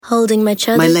holding my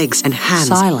chest. My legs and hands.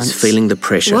 Silence. Feeling the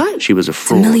pressure. What? She was a It's a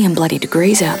fraud. million bloody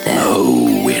degrees out there.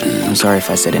 No wind. I'm sorry if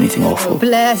I said anything awful.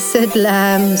 Blessed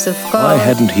lambs of God. Why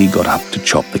hadn't he got up to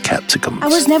chop the capsicums? I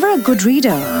was never a good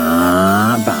reader.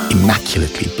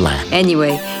 Immaculately blank.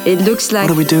 Anyway, it looks like...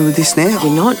 What do we do with this now?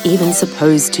 You're not even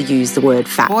supposed to use the word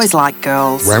fact. Boys like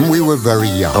girls. When we were very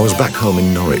young, I was back home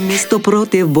in Norwich.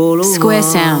 Square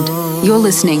Sound. You're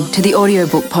listening to the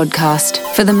audiobook podcast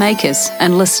for the makers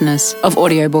and listeners of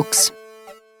audiobooks.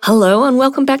 Hello and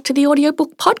welcome back to the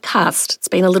audiobook podcast. It's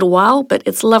been a little while, but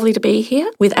it's lovely to be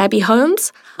here with Abbe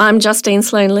Holmes. I'm Justine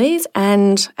Sloane-Lees,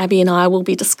 and Abbe and I will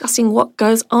be discussing what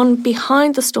goes on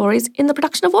behind the stories in the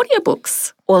production of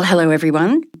audiobooks. Well, hello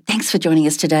everyone. Thanks for joining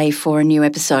us today for a new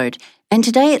episode. And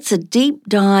today it's a deep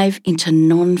dive into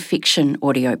non-fiction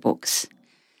audiobooks.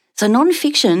 So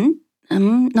non-fiction,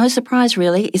 no surprise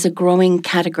really, is a growing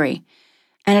category.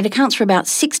 And it accounts for about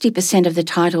 60% of the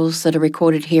titles that are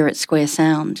recorded here at Square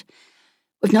Sound.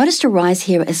 We've noticed a rise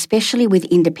here, especially with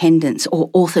independents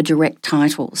or author-direct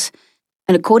titles.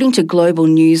 And according to Global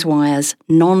Newswire's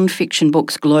Non-Fiction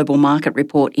Books Global Market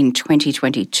Report in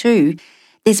 2022,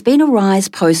 there's been a rise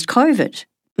post-COVID,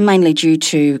 mainly due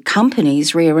to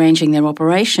companies rearranging their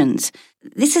operations.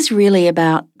 This is really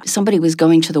about somebody was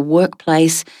going to the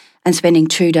workplace and spending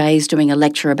 2 days doing a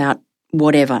lecture about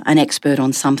whatever, an expert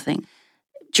on something.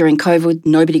 During COVID,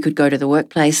 nobody could go to the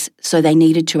workplace, so they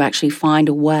needed to actually find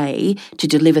a way to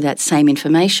deliver that same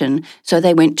information. So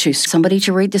they went to somebody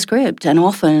to read the script, and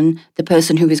often the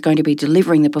person who was going to be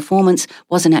delivering the performance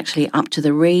wasn't actually up to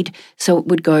the read, so it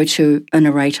would go to a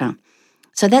narrator.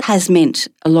 So that has meant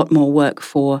a lot more work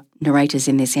for narrators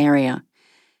in this area.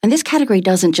 And this category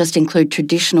doesn't just include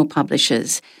traditional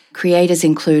publishers. Creators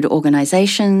include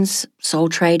organisations, sole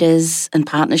traders and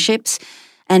partnerships,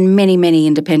 and many, many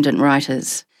independent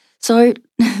writers. So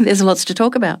there's lots to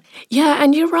talk about. Yeah,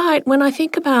 and you're right. When I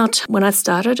think about when I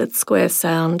started at Square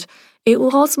Sound, it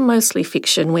was mostly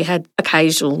fiction. We had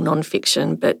occasional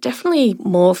non-fiction, but definitely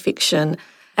more fiction.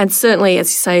 And certainly, as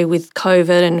you say, with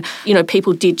COVID and,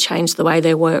 people did change the way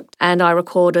they worked. And I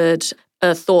recorded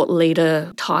a thought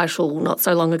leader title not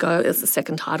so long ago. It was the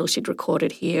second title she'd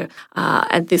recorded here.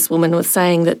 And this woman was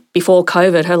saying that before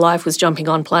COVID, her life was jumping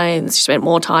on planes. She spent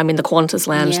more time in the Qantas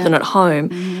lounge than at home.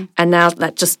 Mm-hmm. And now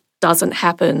that just doesn't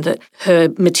happen, that her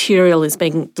material is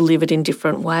being delivered in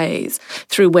different ways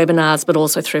through webinars, but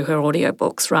also through her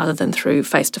audiobooks rather than through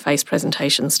face-to-face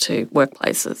presentations to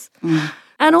workplaces. Mm.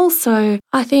 And also,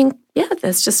 I think,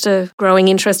 there's just a growing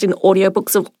interest in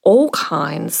audiobooks of all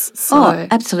kinds. Oh,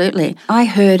 absolutely. I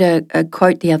heard a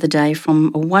quote the other day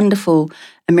from a wonderful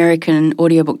American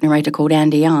audiobook narrator called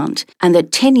Andy Arndt, and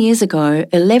that 10 years ago,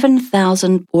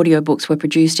 11,000 audiobooks were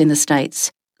produced in the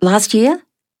States. Last year,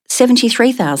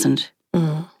 73,000.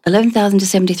 11,000 to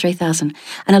 73,000.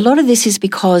 And a lot of this is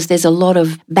because there's a lot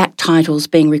of back titles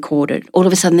being recorded. All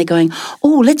of a sudden they're going,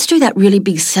 let's do that really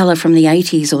big seller from the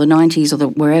 80s or the 90s or the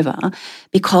wherever,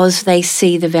 because they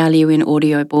see the value in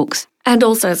audiobooks. And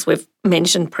also, as we've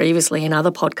mentioned previously in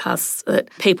other podcasts, that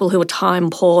people who are time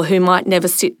poor, who might never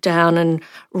sit down and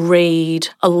read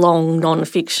a long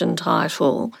non-fiction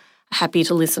title, are happy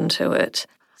to listen to it.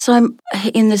 So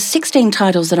in the 16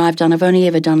 titles that I've done, I've only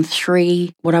ever done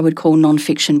 3 what I would call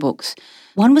non-fiction books.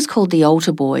 One was called The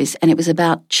Altar Boys, and it was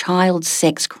about child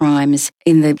sex crimes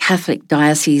in the Catholic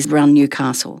diocese around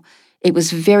Newcastle. It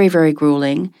was very, very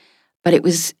gruelling, but it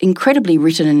was incredibly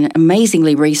written and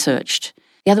amazingly researched.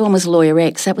 The other one was Lawyer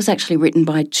X. That was actually written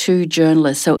by 2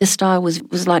 journalists, so the style was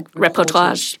like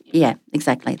reportage. Yeah,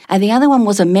 exactly. And the other one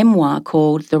was a memoir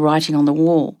called The Writing on the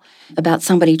Wall, about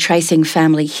somebody tracing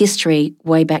family history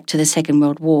way back to the Second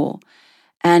World War.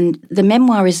 And the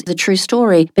memoir is the true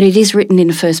story, but it is written in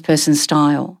a first-person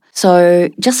style. So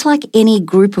just like any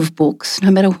group of books, no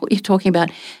matter what you're talking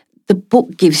about, the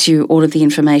book gives you all of the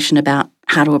information about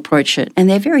how to approach it, and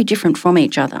they're very different from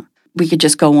each other. We could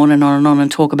just go on and on and on and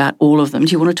talk about all of them.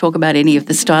 Do you want to talk about any of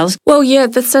the styles? Well, yeah,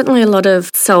 there's certainly a lot of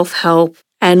self-help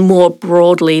and more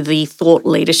broadly the thought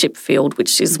leadership field,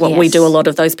 which is what we do. A lot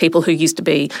of those people who used to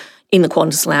be in the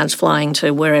Qantas lounge flying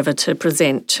to wherever to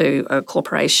present to a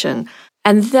corporation.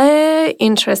 And they're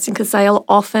interesting because they'll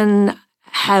often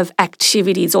have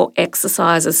activities or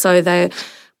exercises. So they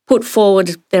put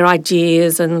forward their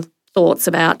ideas and thoughts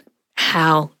about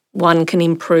how one can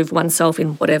improve oneself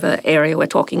in whatever area we're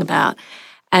talking about.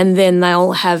 And then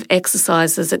they'll have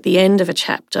exercises at the end of a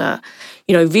chapter,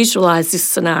 visualise this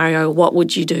scenario, what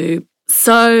would you do?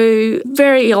 So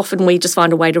very often we just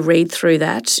find a way to read through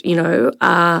that,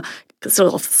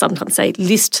 sort of sometimes say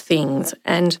list things,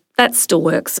 and that still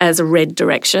works as a read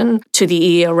direction to the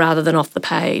ear rather than off the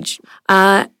page.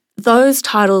 those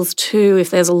titles too, if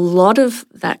there's a lot of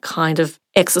that kind of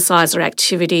exercise or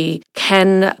activity,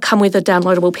 can come with a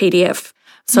downloadable PDF.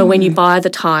 So when you buy the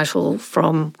title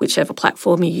from whichever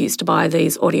platform you use to buy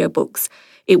these audiobooks,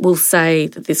 it will say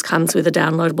that this comes with a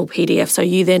downloadable PDF. So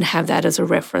you then have that as a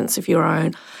reference of your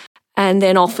own. And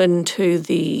then often to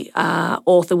the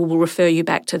author will refer you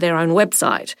back to their own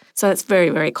website. So it's very,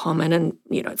 very common, and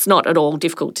it's not at all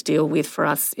difficult to deal with for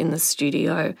us in the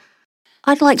studio.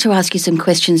 I'd like to ask you some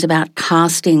questions about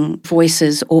casting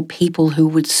voices or people who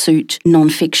would suit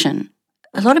non-fiction.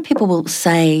 A lot of people will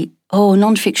say, oh,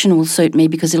 non-fiction will suit me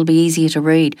because it'll be easier to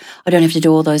read. I don't have to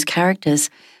do all those characters.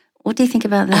 What do you think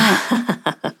about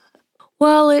that?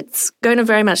 Well, it's going to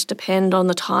very much depend on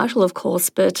the title, of course,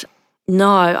 but no,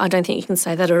 I don't think you can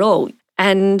say that at all.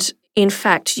 And in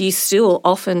fact, you still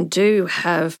often do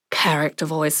have character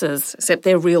voices, except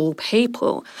they're real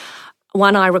people.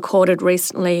 One I recorded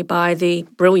recently by the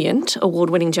brilliant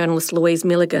award-winning journalist Louise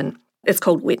Milligan. It's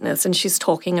called Witness, and she's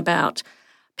talking about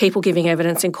people giving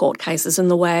evidence in court cases and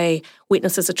the way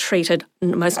witnesses are treated,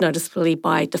 most noticeably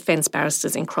by defence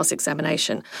barristers in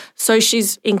cross-examination. So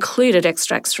she's included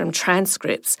extracts from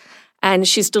transcripts, and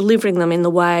she's delivering them in the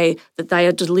way that they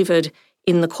are delivered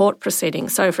in the court proceeding.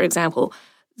 So, for example,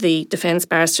 the defence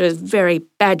barrister is very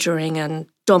badgering and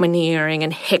domineering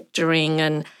and hectoring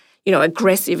and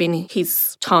aggressive in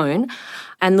his tone,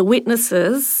 and the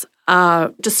witnesses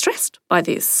are distressed by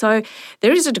this. So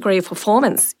there is a degree of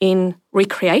performance in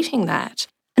recreating that.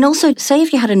 And also, say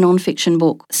if you had a non-fiction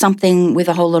book, something with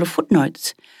a whole lot of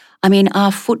footnotes. I mean,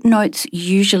 are footnotes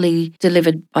usually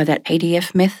delivered by that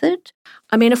PDF method?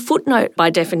 I mean, a footnote by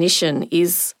definition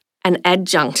is an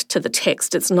adjunct to the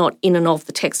text. It's not in and of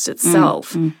the text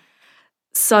itself.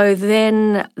 So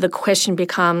then the question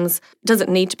becomes, does it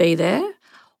need to be there?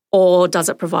 Or does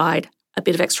it provide a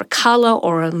bit of extra colour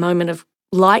or a moment of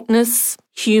lightness,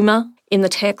 humour in the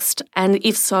text? And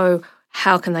if so,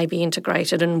 how can they be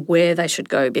integrated and where they should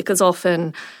go? Because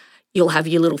often you'll have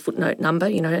your little footnote number,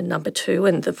 number 2,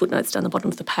 and the footnote's down the bottom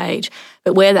of the page.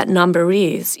 But where that number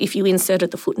is, if you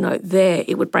inserted the footnote there,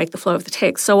 it would break the flow of the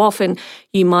text. So often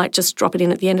you might just drop it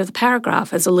in at the end of the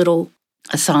paragraph as a little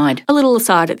aside. A little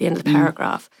aside at the end of the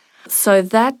paragraph. So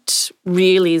that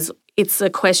really is, it's a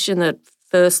question that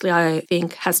firstly, I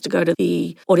think, has to go to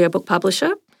the audiobook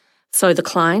publisher. So the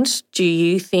client, do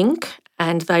you think?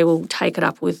 And they will take it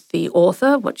up with the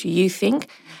author. What do you think?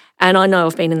 And I know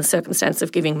I've been in the circumstance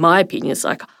of giving my opinions,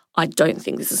 like, I don't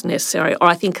think this is necessary, or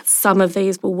I think some of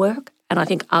these will work and I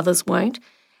think others won't.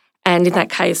 And in that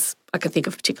case, I can think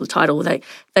of a particular title.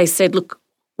 They said, look,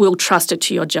 we'll trust it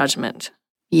to your judgment.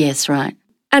 Yes, right.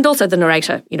 And also the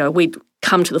narrator, we'd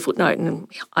come to the footnote and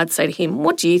I'd say to him,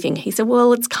 what do you think? He said,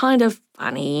 well, it's kind of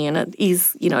funny and it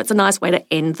is, it's a nice way to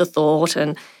end the thought.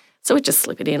 And so we'd just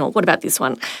slip it in. Or what about this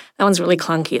one? That one's really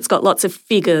clunky. It's got lots of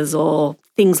figures or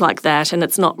things like that and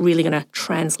it's not really going to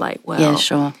translate well. Yeah,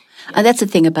 sure. And that's the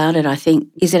thing about it, I think.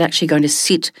 Is it actually going to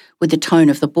sit with the tone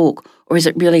of the book or is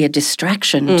it really a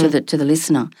distraction to the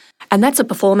listener? And that's a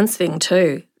performance thing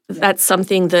too. That's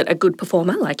something that a good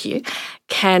performer like you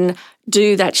can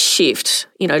do, that shift,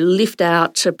 lift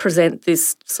out to present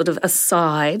this sort of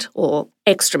aside or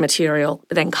extra material,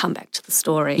 but then come back to the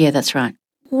story. Yeah, that's right.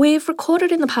 We've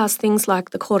recorded in the past things like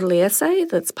the quarterly essay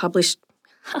that's published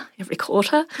every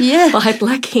quarter by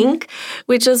Black Ink,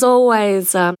 which is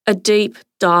always a deep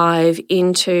dive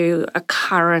into a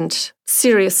current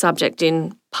serious subject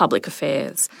in public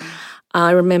affairs.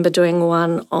 I remember doing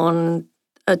one on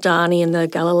Adani in the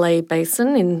Galilee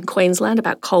Basin in Queensland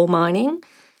about coal mining.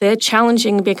 They're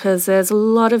challenging because there's a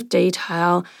lot of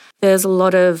detail, there's a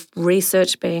lot of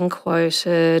research being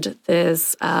quoted,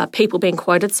 there's people being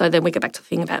quoted, so then we get back to the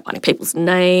thing about finding people's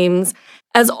names.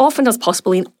 As often as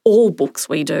possible in all books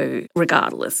we do,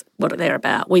 regardless what they're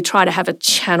about, we try to have a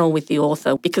channel with the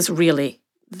author because really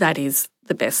that is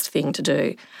the best thing to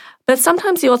do. But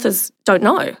sometimes the authors don't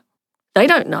know. They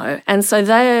don't know, and so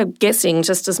they're guessing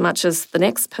just as much as the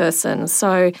next person.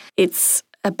 So it's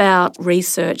about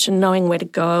research and knowing where to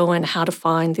go and how to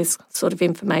find this sort of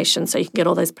information so you can get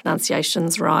all those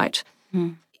pronunciations right.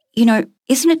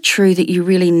 Isn't it true that you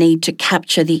really need to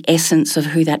capture the essence of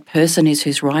who that person is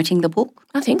who's writing the book?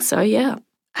 I think so, yeah.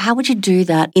 How would you do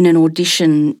that in an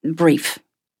audition brief?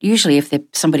 Usually if they're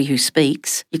somebody who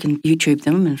speaks, you can YouTube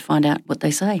them and find out what they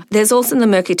say. There's also the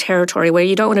murky territory where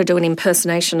you don't want to do an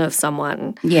impersonation of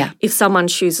someone. Yeah. If someone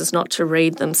chooses not to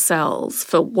read themselves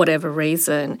for whatever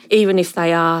reason, even if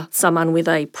they are someone with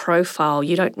a profile,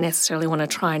 you don't necessarily want to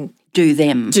try and do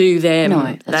them.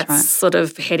 No, that's right. Sort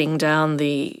of heading down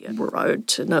the road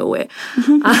to nowhere.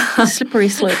 Slippery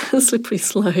slope. Slippery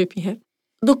slope, yeah.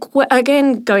 Look,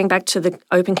 again, going back to the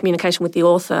open communication with the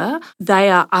author, they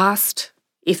are asked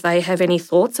if they have any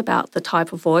thoughts about the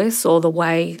type of voice or the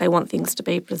way they want things to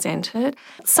be presented.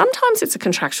 Sometimes it's a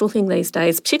contractual thing these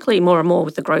days, particularly more and more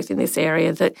with the growth in this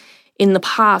area, that in the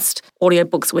past,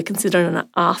 audiobooks were considered an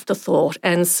afterthought,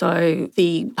 and so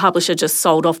the publisher just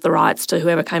sold off the rights to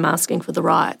whoever came asking for the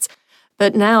rights.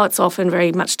 But now it's often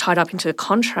very much tied up into a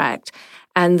contract,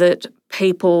 and that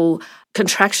people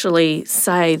contractually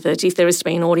say that if there is to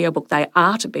be an audiobook, they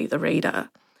are to be the reader.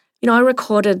 You know, I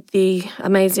recorded the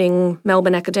amazing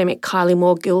Melbourne academic Kylie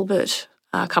Moore-Gilbert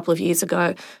a couple of years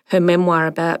ago, her memoir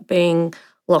about being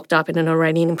locked up in an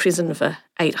Iranian prison for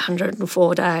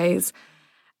 804 days.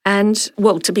 And,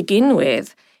 well, to begin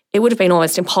with, it would have been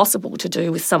almost impossible to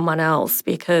do with someone else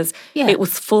because it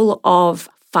was full of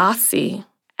Farsi,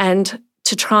 and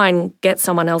to try and get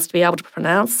someone else to be able to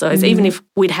pronounce those, even if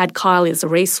we'd had Kylie as a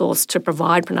resource to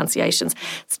provide pronunciations,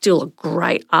 still a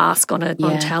great ask on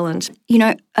talent. You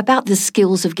know, about the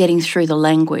skills of getting through the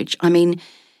language, I mean,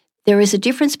 there is a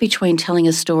difference between telling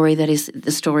a story that is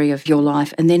the story of your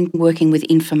life and then working with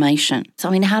information. So,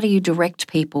 I mean, how do you direct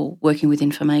people working with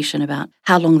information about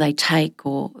how long they take?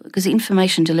 Or because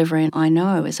information delivery, I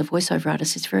know as a voiceover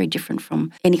artist, is very different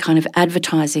from any kind of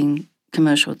advertising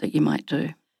commercial that you might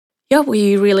do. Yeah, well,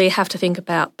 you really have to think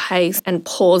about pace and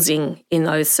pausing in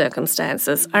those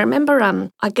circumstances. I remember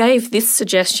I gave this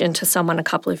suggestion to someone a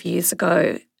couple of years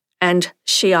ago, and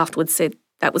she afterwards said,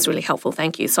 "That was really helpful,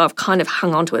 thank you." So I've kind of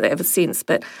hung on to it ever since.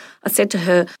 But I said to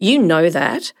her, you know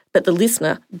that, but the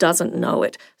listener doesn't know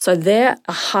it. So they're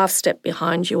a half step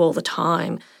behind you all the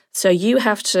time. So you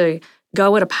have to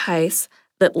go at a pace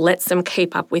that lets them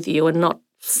keep up with you and not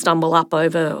stumble up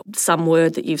over some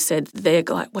word that you've said. They're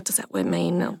like, what does that word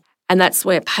mean? And that's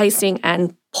where pacing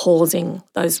and pausing,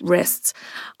 those rests.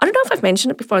 I don't know if I've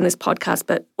mentioned it before in this podcast,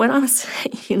 but when I was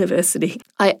at university,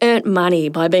 I earned money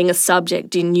by being a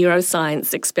subject in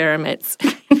neuroscience experiments.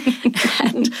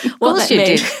 And what that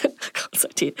meant, of course I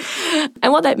did.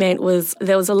 And what that meant was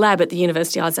there was a lab at the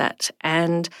university I was at,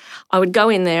 and I would go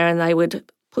in there and they would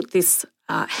put this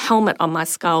helmet on my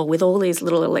skull with all these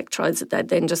little electrodes that they'd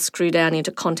then just screw down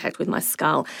into contact with my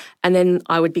skull. And then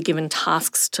I would be given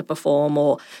tasks to perform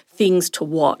or things to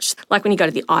watch, like when you go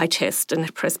to the eye test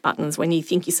and press buttons when you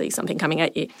think you see something coming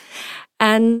at you.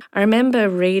 And I remember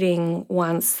reading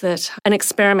once that an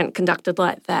experiment conducted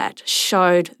like that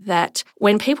showed that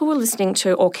when people were listening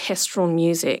to orchestral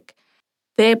music,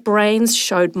 their brains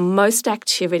showed most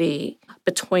activity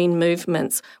between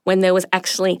movements when there was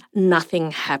actually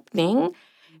nothing happening,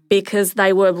 because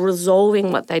they were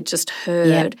resolving what they'd just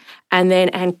heard and then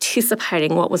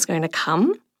anticipating what was going to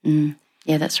come.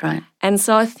 Yeah, that's right. And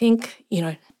so I think, you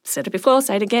know, said it before,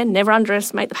 say it again, never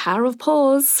underestimate the power of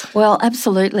pause. Well,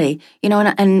 absolutely. You know,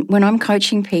 and when I'm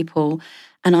coaching people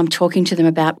and I'm talking to them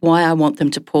about why I want them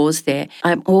to pause there,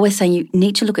 I'm always saying you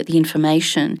need to look at the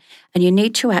information and you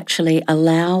need to actually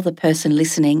allow the person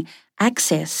listening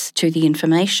access to the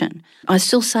information. I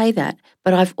still say that,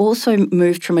 but I've also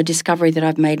moved from a discovery that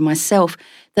I've made myself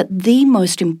that the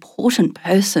most important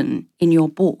person in your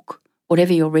book,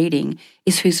 whatever you're reading,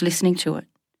 is who's listening to it.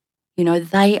 You know,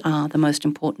 they are the most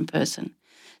important person.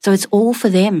 So it's all for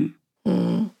them.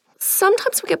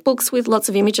 Sometimes we get books with lots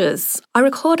of images. I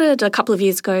recorded a couple of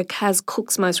years ago Kaz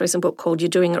Cook's most recent book called You're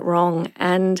Doing It Wrong,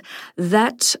 and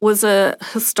that was a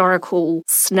historical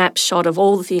snapshot of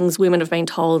all the things women have been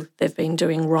told they've been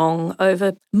doing wrong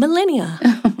over millennia.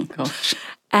 Oh, gosh.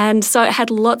 And so it had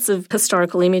lots of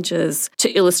historical images to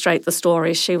illustrate the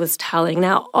story she was telling.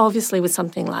 Now, obviously with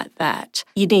something like that,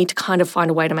 you need to kind of find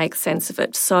a way to make sense of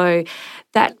it. So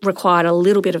that required a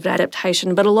little bit of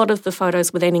adaptation, but a lot of the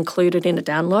photos were then included in a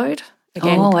download.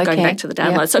 Again, going back to the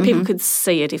download. So people could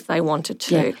see it if they wanted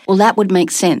to. Yeah. Well, that would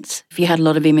make sense if you had a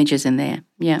lot of images in there.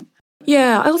 Yeah.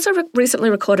 Yeah, I also recently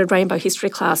recorded Rainbow History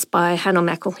Class by Hannah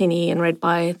McElhinney and read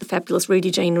by the fabulous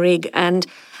Rudy Jean Rigg, and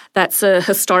that's a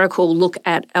historical look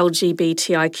at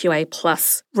LGBTIQA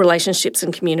plus relationships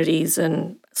and communities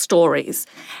and stories,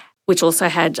 which also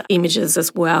had images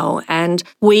as well. And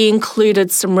we included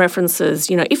some references,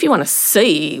 you know, if you want to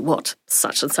see what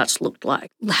such and such looked like,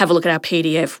 have a look at our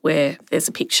PDF where there's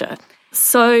a picture.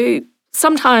 So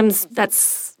sometimes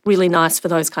that's really nice for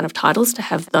those kind of titles to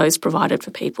have those provided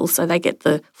for people so they get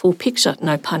the full picture,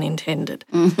 no pun intended.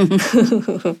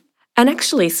 And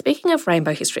actually, speaking of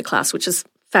Rainbow History Class, which is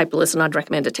fabulous and I'd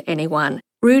recommend it to anyone,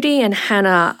 Rudy and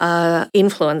Hannah are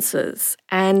influencers,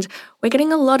 and we're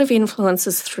getting a lot of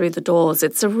influencers through the doors.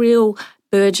 It's a real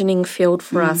burgeoning field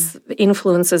for us,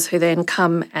 influencers who then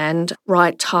come and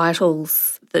write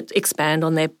titles that expand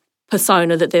on their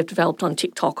persona that they've developed on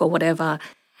TikTok or whatever.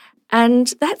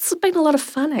 And that's been a lot of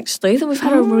fun, actually. We've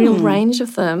had a real range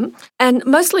of them. And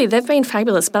mostly they've been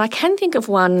fabulous. But I can think of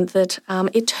one that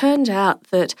it turned out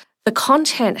that the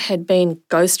content had been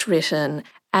ghostwritten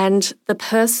and the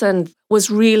person was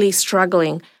really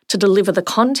struggling to deliver the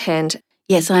content.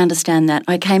 Yes, I understand that.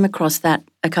 I came across that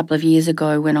a couple of years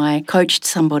ago when I coached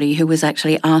somebody who was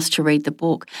actually asked to read the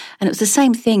book. And it was the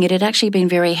same thing. It had actually been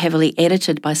very heavily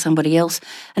edited by somebody else,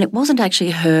 and it wasn't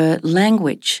actually her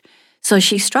language. So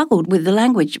she struggled with the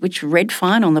language, which read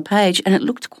fine on the page, and it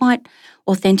looked quite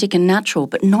authentic and natural,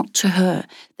 but not to her.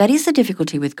 That is the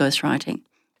difficulty with ghostwriting.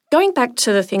 Going back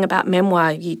to the thing about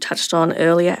memoir you touched on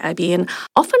earlier, Abbe, and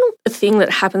often the thing that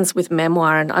happens with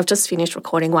memoir, and I've just finished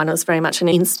recording one, it was very much an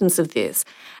instance of this.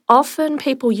 Often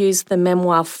people use the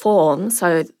memoir form,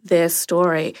 so their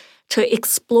story, to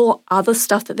explore other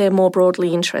stuff that they're more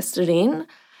broadly interested in.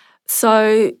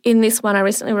 So in this one I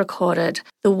recently recorded,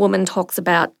 the woman talks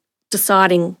about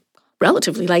deciding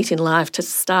relatively late in life to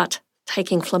start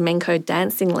taking flamenco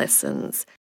dancing lessons.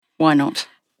 Why not?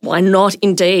 Why not,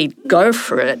 indeed? Go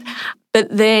for it.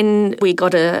 But then we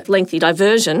got a lengthy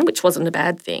diversion, which wasn't a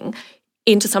bad thing,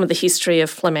 into some of the history of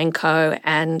flamenco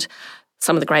and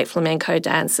some of the great flamenco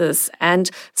dancers. And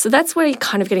so that's where you're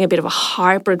kind of getting a bit of a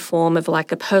hybrid form of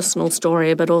like a personal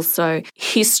story, but also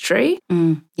history.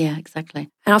 Yeah, exactly.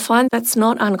 And I find that's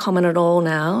not uncommon at all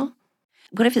now.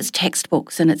 What if it's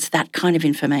textbooks and it's that kind of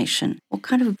information? What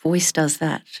kind of voice does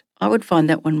that? I would find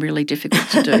that one really difficult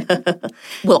to do.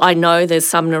 Well, I know there's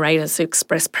some narrators who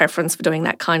express preference for doing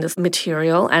that kind of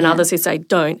material and others who say,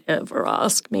 don't ever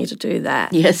ask me to do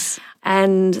that. Yes.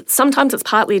 And sometimes it's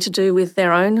partly to do with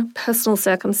their own personal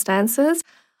circumstances.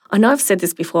 I know I've said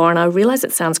this before and I realise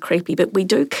it sounds creepy, but we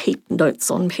do keep notes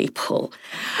on people.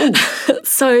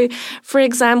 So, for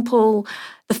example,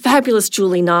 the fabulous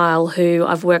Julie Nile, who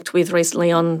I've worked with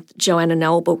recently on Joanna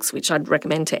Nell books, which I'd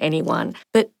recommend to anyone.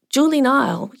 But Julie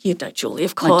Nile, you know Julie,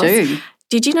 of course. I do.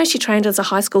 Did you know she trained as a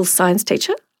high school science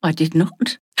teacher? I did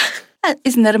not.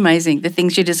 Isn't that amazing, the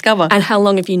things you discover? And how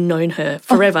long have you known her?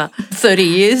 Forever? 30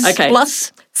 years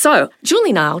plus. So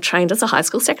Julie Nile trained as a high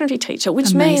school secondary teacher,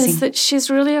 which Amazing. means that she's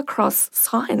really across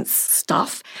science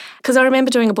stuff. Because I remember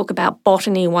doing a book about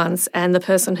botany once and the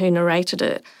person who narrated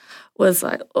it was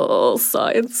like,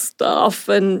 science stuff,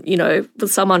 and,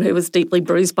 was someone who was deeply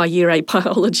bruised by year 8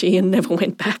 biology and never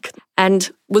went back and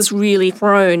was really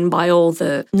thrown by all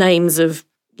the names of,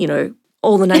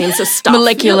 all the names of stuff.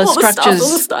 Molecular structures, all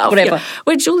the stuff, whatever. Yeah.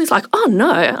 Where Julie's like, oh, no,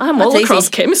 I'm That's all across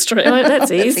easy. chemistry. That's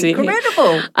easy.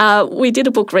 Incredible. We did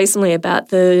a book recently about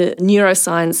the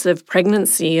neuroscience of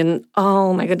pregnancy and,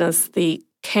 oh, my goodness, the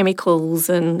chemicals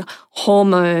and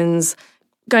hormones.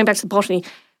 Going back to the botany,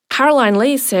 Caroline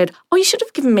Lee said, you should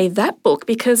have given me that book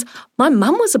because my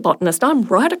mum was a botanist. I'm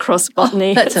right across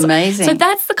botany. That's amazing. So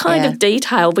that's the kind of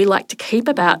detail we like to keep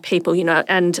about people,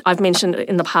 and I've mentioned it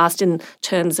in the past in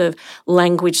terms of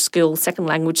language skills, second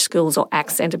language skills or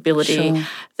accent ability,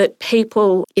 that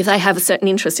people, if they have a certain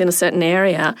interest in a certain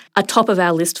area, are top of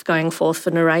our list going forth for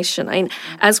narration. I mean,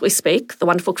 as we speak, the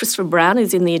wonderful Christopher Brown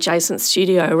is in the adjacent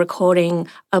studio recording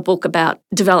a book about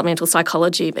developmental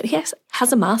psychology, but he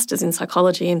has a master's in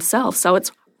psychology himself, so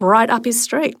it's right up his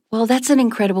street. Well, that's an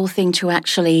incredible thing to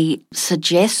actually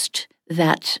suggest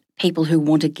that people who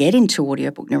want to get into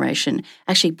audiobook narration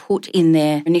actually put in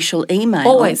their initial email.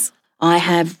 Always. I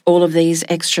have all of these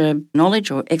extra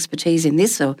knowledge or expertise in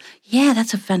this. So,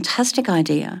 that's a fantastic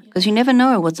idea because you never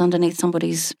know what's underneath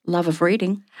somebody's love of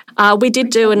reading. We did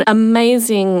do an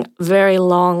amazing, very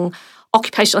long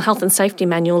occupational health and safety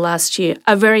manual last year,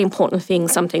 a very important thing,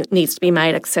 something that needs to be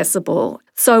made accessible.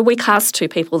 So we cast 2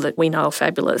 people that we know are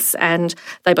fabulous and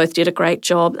they both did a great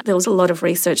job. There was a lot of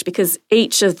research because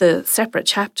each of the separate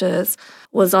chapters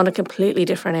was on a completely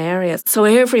different area. So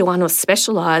everyone was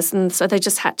specialised and so they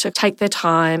just had to take their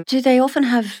time. Do they often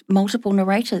have multiple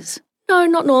narrators? No,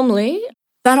 not normally.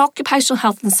 That occupational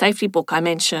health and safety book I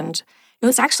mentioned, it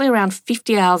was actually around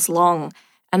 50 hours long.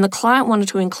 And the client wanted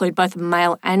to include both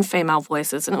male and female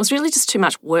voices, and it was really just too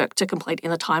much work to complete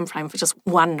in the time frame for just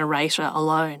one narrator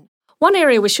alone. One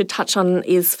area we should touch on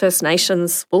is First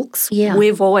Nations books. Yeah.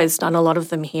 We've always done a lot of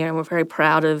them here and we're very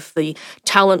proud of the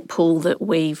talent pool that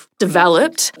we've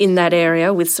developed in that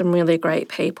area with some really great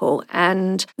people.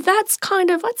 And that's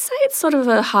kind of, I'd say it's sort of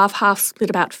a half-half split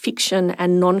about fiction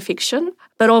and non-fiction.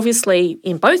 But obviously,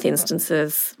 in both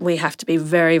instances, we have to be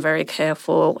very, very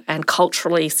careful and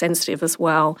culturally sensitive as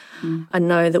well. I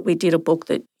know that we did a book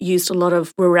that used a lot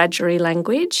of Wiradjuri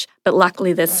language, but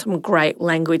luckily there's some great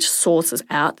language sources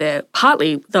out there,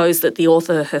 partly those that the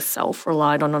author herself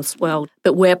relied on as well.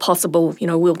 But where possible,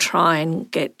 we'll try and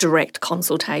get direct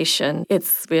consultation.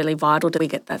 It's really vital that we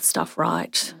get that stuff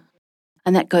right.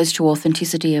 And that goes to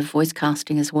authenticity of voice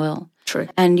casting as well. True.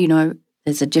 And, you know,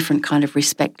 there's a different kind of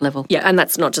respect level. Yeah, and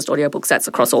that's not just audiobooks, that's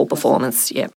across all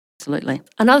performance, yeah. Absolutely.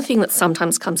 Another thing that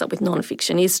sometimes comes up with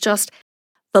non-fiction is just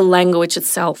the language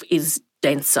itself is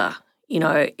denser. You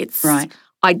know, it's Right.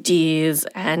 ideas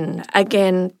and,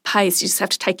 again, pace. You just have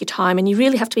to take your time and you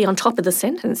really have to be on top of the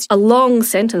sentence. A long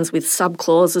sentence with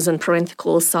subclauses and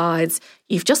parenthetical asides,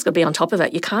 you've just got to be on top of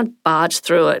it. You can't barge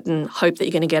through it and hope that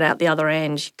you're going to get out the other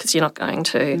end because you're not going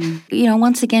to. You know,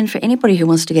 once again, for anybody who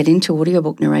wants to get into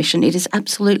audiobook narration, it is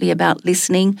absolutely about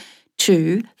listening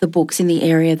to the books in the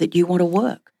area that you want to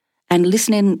work and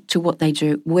listening to what they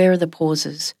do. Where are the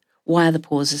pauses? Why are the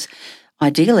pauses?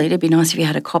 Ideally, it'd be nice if you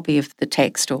had a copy of the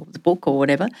text or the book or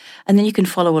whatever, and then you can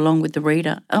follow along with the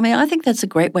reader. I mean, I think that's a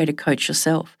great way to coach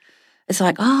yourself. It's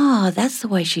like, that's the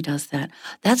way she does that.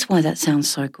 That's why that sounds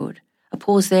so good. A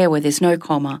pause there where there's no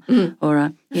comma or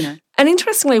a, you know. And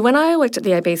interestingly, when I worked at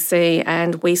the ABC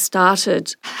and we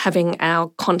started having our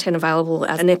content available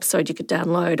as an episode you could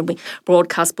download and we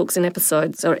broadcast books in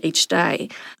episodes each day,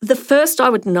 the first I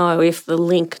would know if the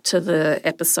link to the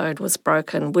episode was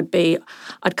broken would be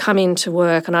I'd come into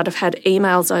work and I'd have had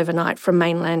emails overnight from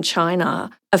mainland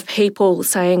China of people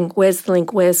saying, where's the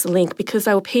link, because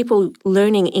they were people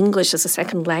learning English as a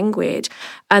second language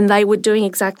and they were doing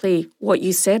exactly what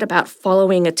you said about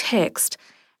following a text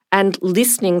and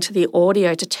listening to the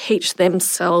audio to teach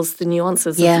themselves the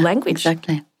nuances of language.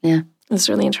 Exactly. Yeah. It's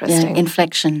really interesting. Yeah,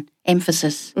 inflection,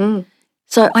 emphasis.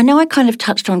 So I know I kind of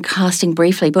touched on casting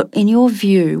briefly, but in your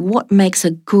view, what makes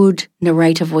a good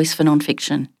narrator voice for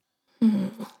nonfiction?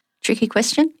 Tricky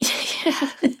question? Yeah,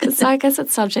 because I guess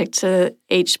it's subject to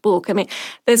each book. I mean,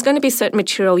 there's going to be certain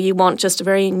material you want just a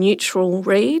very neutral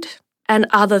read, and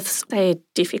others, say,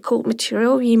 difficult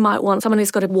material. You might want someone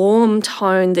who's got a warm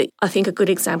tone. That I think a good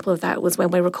example of that was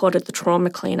when we recorded The Trauma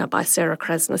Cleaner by Sarah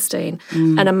Krasnostein,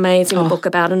 an amazing book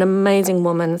about an amazing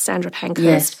woman, Sandra Pankhurst.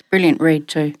 Yes, brilliant read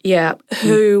too. Yeah,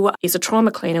 who is a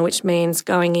trauma cleaner, which means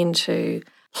going into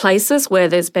places where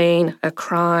there's been a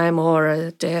crime or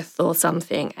a death or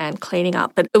something and cleaning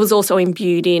up. But it was also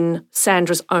imbued in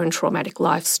Sandra's own traumatic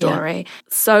life story. Yeah.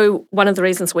 So one of the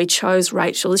reasons we chose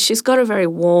Rachel is she's got a very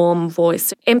warm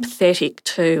voice, empathetic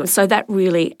too. So that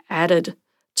really added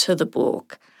to the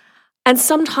book. And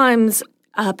sometimes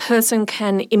a person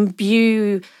can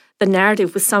imbue the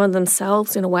narrative with some of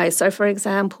themselves in a way. So, for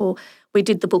example, we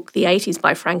did the book The 80s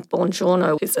by Frank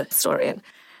Bongiorno, who's a historian.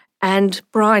 And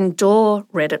Brian Dorr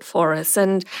read it for us.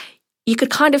 And you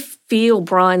could kind of feel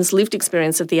Brian's lived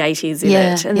experience of the 80s in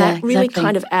it. And that really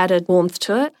kind of added warmth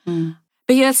to it.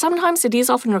 But yeah, sometimes it is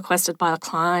often requested by a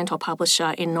client or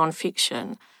publisher in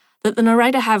nonfiction that the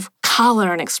narrator have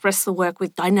colour and express the work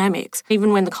with dynamics,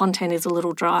 even when the content is a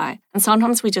little dry. And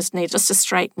sometimes we just need just a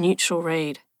straight, neutral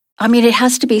read. I mean, it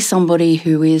has to be somebody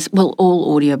who is, well,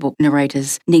 all audiobook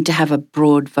narrators need to have a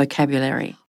broad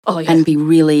vocabulary. Oh, yeah. And be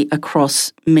really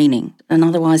across meaning. And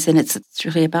otherwise then it's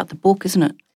really about the book, isn't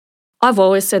it? I've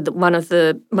always said that one of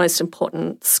the most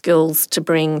important skills to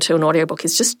bring to an audiobook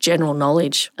is just general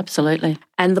knowledge. Absolutely.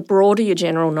 And the broader your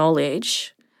general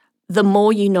knowledge, the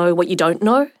more you know what you don't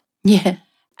know. Yeah.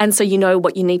 And so you know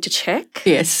what you need to check.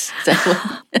 Yes,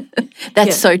 exactly.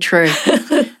 That's so true.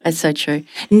 That's so true.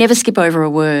 Never skip over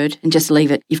a word and just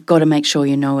leave it. You've got to make sure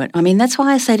you know it. I mean, that's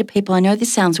why I say to people, I know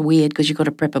this sounds weird because you've got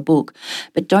to prep a book,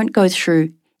 but don't go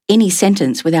through any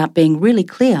sentence without being really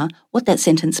clear what that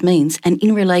sentence means and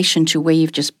in relation to where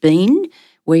you've just been,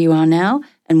 where you are now,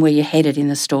 and where you're headed in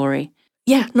the story.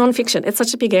 Yeah, nonfiction. It's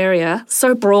such a big area,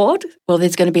 so broad. Well,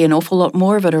 there's going to be an awful lot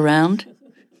more of it around,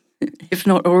 if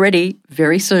not already,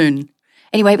 very soon.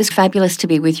 Anyway, it was fabulous to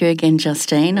be with you again,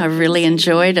 Justine. I really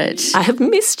enjoyed it. I have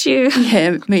missed you.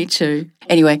 Yeah, me too.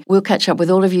 Anyway, we'll catch up with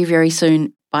all of you very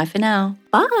soon. Bye for now.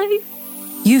 Bye.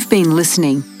 You've been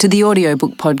listening to the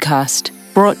Audiobook Podcast,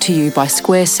 brought to you by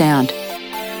Square Sound.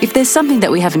 If there's something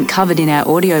that we haven't covered in our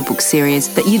audiobook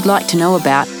series that you'd like to know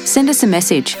about, send us a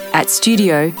message at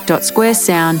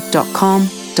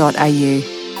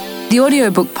studio.squaresound.com.au. The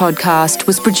Audiobook Podcast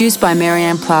was produced by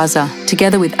Marianne Plaza,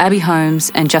 together with Abbe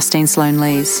Holmes and Justine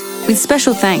Sloane-Lees. With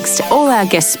special thanks to all our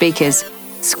guest speakers,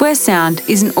 Square Sound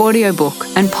is an audiobook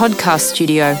and podcast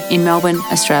studio in Melbourne,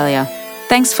 Australia.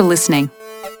 Thanks for listening.